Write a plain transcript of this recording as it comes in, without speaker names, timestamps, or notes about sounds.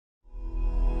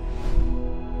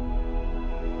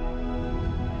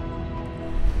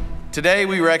Today,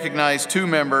 we recognize two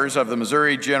members of the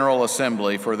Missouri General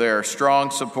Assembly for their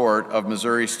strong support of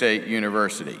Missouri State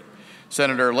University,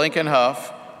 Senator Lincoln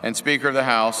Hough and Speaker of the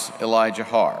House Elijah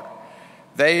Haahr.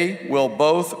 They will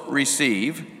both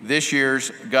receive this year's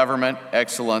Government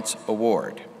Excellence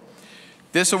Award.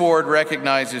 This award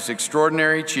recognizes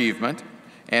extraordinary achievement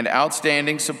and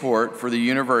outstanding support for the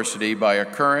university by a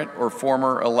current or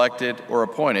former elected or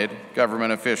appointed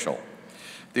government official.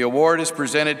 The award is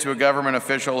presented to a government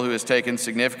official who has taken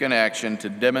significant action to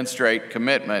demonstrate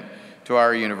commitment to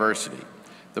our university.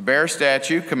 The Bear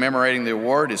statue commemorating the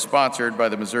award is sponsored by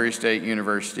the Missouri State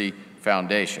University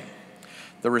Foundation.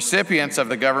 The recipients of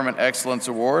the Government Excellence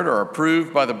Award are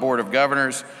approved by the Board of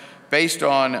Governors based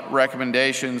on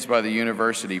recommendations by the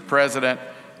university president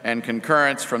and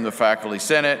concurrence from the Faculty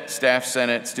Senate, Staff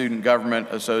Senate, Student Government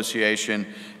Association,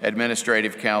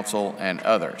 Administrative Council, and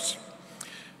others.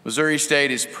 Missouri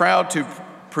State is proud to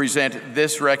present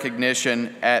this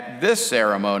recognition at this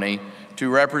ceremony to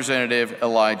Representative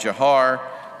Elijah Haahr,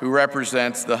 who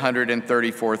represents the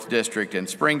 134th District in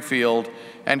Springfield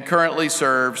and currently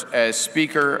serves as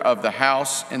Speaker of the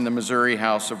House in the Missouri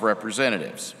House of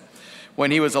Representatives. When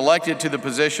he was elected to the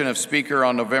position of Speaker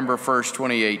on November 1st,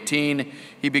 2018,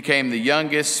 he became the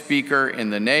youngest Speaker in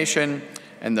the nation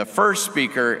and the first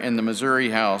Speaker in the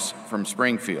Missouri House from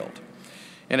Springfield.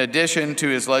 In addition to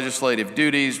his legislative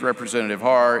duties, Representative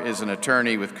Haahr is an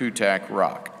attorney with Kutak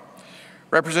Rock.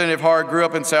 Representative Haahr grew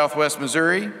up in Southwest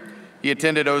Missouri. He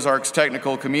attended Ozarks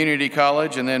Technical Community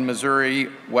College and then Missouri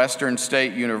Western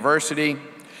State University.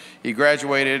 He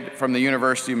graduated from the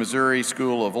University of Missouri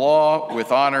School of Law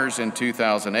with honors in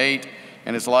 2008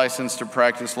 and is licensed to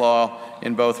practice law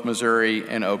in both Missouri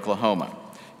and Oklahoma.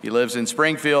 He lives in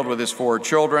Springfield with his 4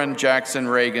 children, Jackson,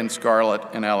 Reagan, Scarlett,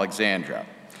 and Alexandra.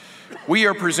 We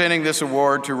are presenting this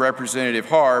award to Representative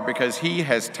Haahr because he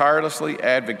has tirelessly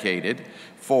advocated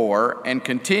for and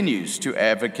continues to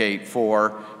advocate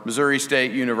for Missouri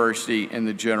State University in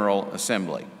the General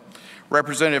Assembly.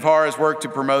 Representative Haahr has worked to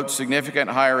promote significant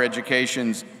higher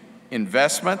education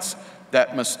investments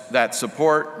that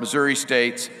support Missouri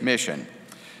State's mission.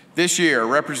 This year,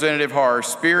 Representative Haahr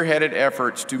spearheaded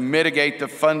efforts to mitigate the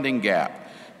funding gap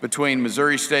between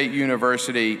Missouri State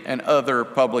University and other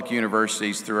public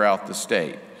universities throughout the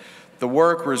state. The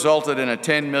work resulted in a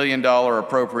 $10 million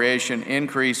appropriation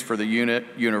increase for the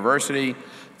university,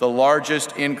 the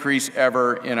largest increase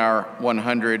ever in our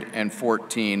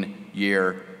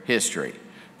 114-year history.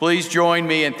 Please join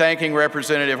me in thanking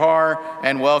Representative Haahr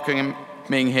and welcoming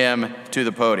him to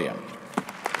the podium. Stand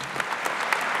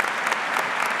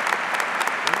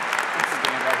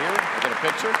right here. We'll get a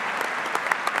picture.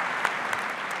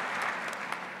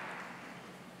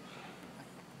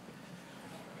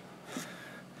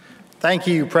 Thank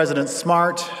you, President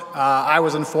Smart. I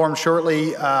was informed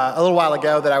shortly, a little while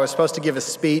ago, that I was supposed to give a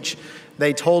speech.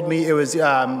 They told me it was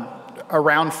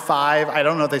around 5. I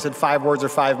don't know if they said 5 words or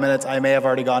 5 minutes. I may have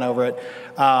already gone over it.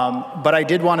 But I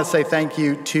did want to say thank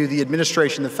you to the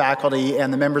administration, the faculty,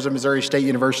 and the members of Missouri State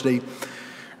University.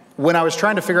 When I was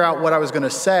trying to figure out what I was going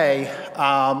to say,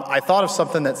 I thought of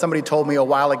something that somebody told me a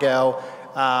while ago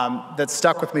that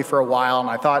stuck with me for a while, and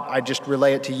I thought I'd just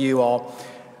relay it to you all.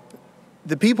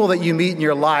 The people that you meet in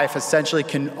your life essentially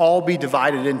can all be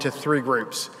divided into 3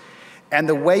 groups. And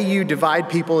the way you divide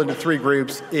people into 3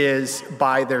 groups is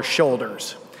by their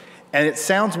shoulders. And it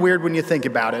sounds weird when you think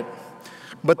about it,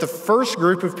 but the first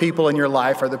group of people in your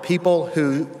life are the people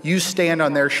who you stand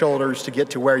on their shoulders to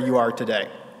get to where you are today.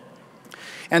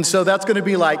 And so that's going to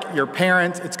be like your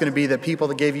parents, it's going to be the people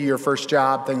that gave you your first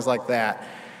job, things like that.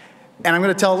 And I'm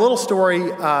going to tell a little story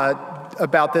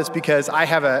about this because I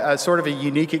have a sort of a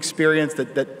unique experience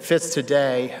that fits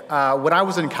today. When I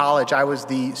was in college, I was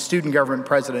the student government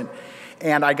president,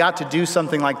 and I got to do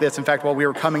something like this. In fact, while we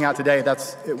were coming out today,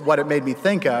 that's what it made me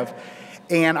think of.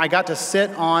 And I got to sit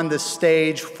on the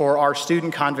stage for our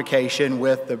student convocation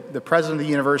with the president of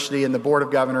the university and the board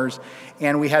of governors.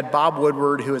 And we had Bob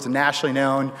Woodward, who is a nationally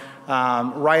known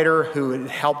writer who had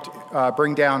helped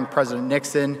bring down President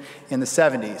Nixon in the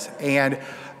 70s. And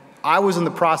I was in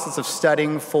the process of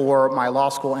studying for my law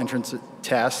school entrance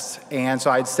tests, and so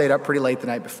I'd stayed up pretty late the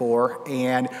night before,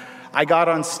 and I got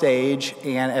on stage,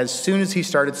 and as soon as he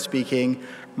started speaking,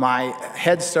 my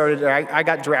head started, I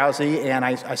got drowsy, and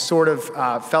I sort of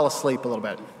fell asleep a little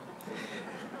bit.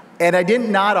 And I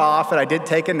didn't nod off, and I did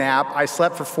take a nap. I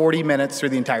slept for 40 minutes through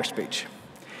the entire speech.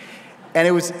 And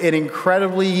it was an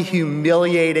incredibly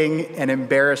humiliating and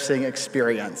embarrassing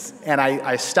experience. And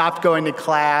I stopped going to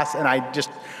class, and I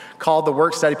just called the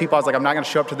work study people. I was like, I'm not going to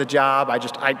show up to the job.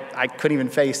 I couldn't even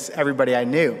face everybody I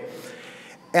knew.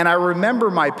 And I remember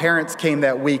my parents came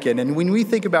that weekend, and when we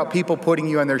think about people putting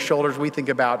you on their shoulders, we think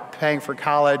about paying for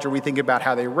college, or we think about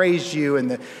how they raised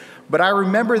you. But I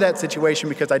remember that situation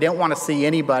because I didn't want to see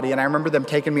anybody, and I remember them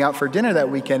taking me out for dinner that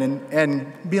weekend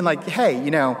and being like, hey,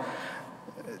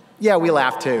 yeah, we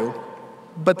laughed too.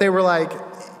 But they were like,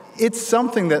 it's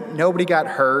something that nobody got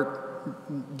hurt,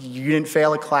 you didn't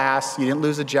fail a class, you didn't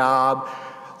lose a job.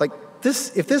 Like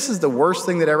if this is the worst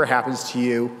thing that ever happens to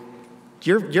you,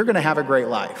 you're going to have a great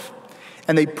life.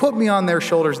 And they put me on their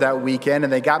shoulders that weekend,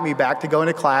 and they got me back to going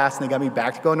to class, and they got me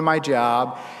back to going to my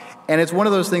job. And it's one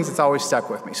of those things that's always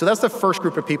stuck with me. So that's the first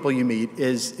group of people you meet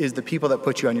is the people that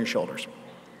put you on your shoulders.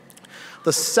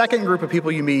 The second group of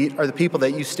people you meet are the people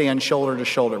that you stand shoulder to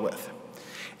shoulder with.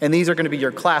 And these are going to be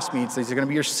your classmates, these are going to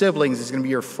be your siblings, these are going to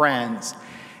be your friends.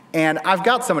 And I've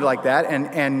got somebody like that,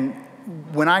 and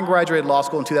when I graduated law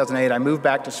school in 2008, I moved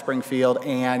back to Springfield,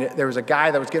 and there was a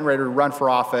guy that was getting ready to run for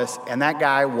office, and that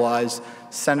guy was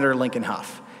Senator Lincoln Haahr.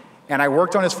 And I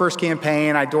worked on his first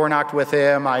campaign, I door knocked with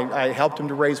him, I helped him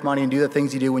to raise money and do the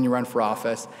things you do when you run for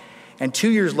office. And 2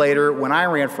 years later, when I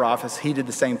ran for office, he did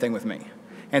the same thing with me.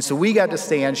 And so we got to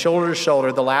stand shoulder to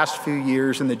shoulder the last few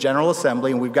years in the General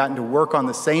Assembly, and we've gotten to work on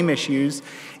the same issues,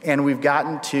 and we've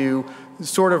gotten to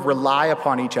sort of rely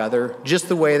upon each other just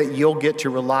the way that you'll get to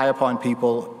rely upon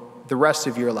people the rest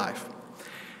of your life.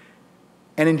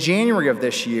 And in January of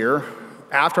this year,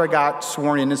 after I got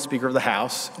sworn in as Speaker of the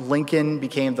House, Lincoln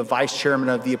became the Vice Chairman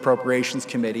of the Appropriations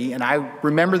Committee. And I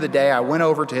remember the day I went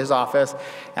over to his office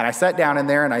and I sat down in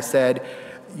there and I said,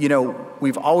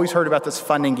 we've always heard about this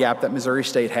funding gap that Missouri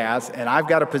State has, and I've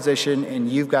got a position and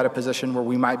you've got a position where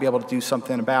we might be able to do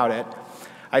something about it.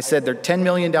 I said they're $10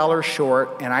 million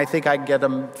short, and I think I can get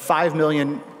them $5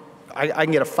 million. I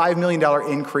can get a $5 million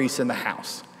increase in the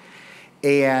House.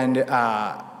 And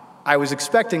I was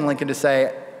expecting Lincoln to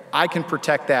say, I can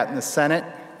protect that in the Senate,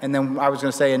 and then I was going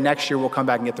to say, and next year we'll come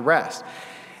back and get the rest.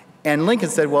 And Lincoln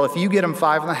said, well, if you get them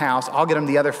 5 in the House, I'll get them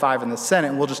the other 5 in the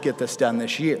Senate, and we'll just get this done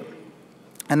this year.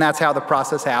 And that's how the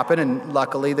process happened, and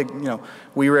luckily,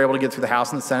 we were able to get through the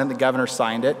House and the Senate. The governor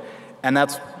signed it, and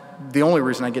that's the only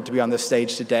reason I get to be on this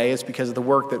stage today is because of the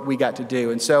work that we got to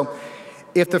do. And so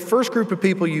if the first group of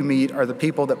people you meet are the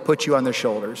people that put you on their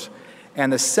shoulders,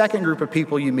 and the second group of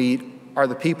people you meet are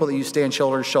the people that you stand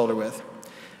shoulder to shoulder with,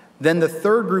 then the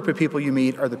third group of people you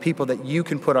meet are the people that you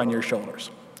can put on your shoulders.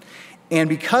 And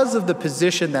because of the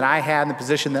position that I had and the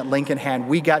position that Lincoln had,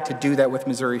 we got to do that with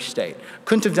Missouri State.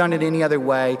 Couldn't have done it any other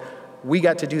way. We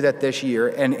got to do that this year,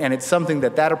 and it's something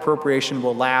that appropriation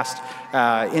will last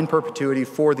in perpetuity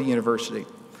for the university.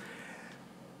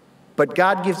 But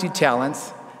God gives you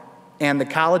talents, and the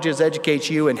colleges educate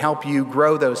you and help you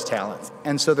grow those talents.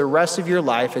 And so the rest of your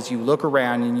life, as you look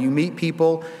around and you meet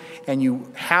people and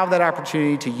you have that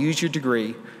opportunity to use your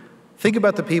degree, think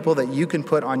about the people that you can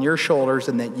put on your shoulders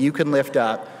and that you can lift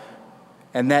up,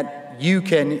 and that you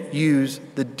can use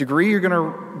the degree you're going to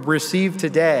receive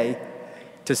today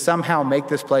to somehow make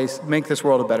this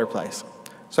world a better place.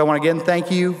 So I want to again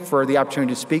thank you for the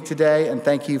opportunity to speak today, and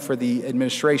thank you for the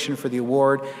administration for the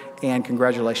award, and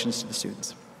congratulations to the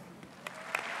students.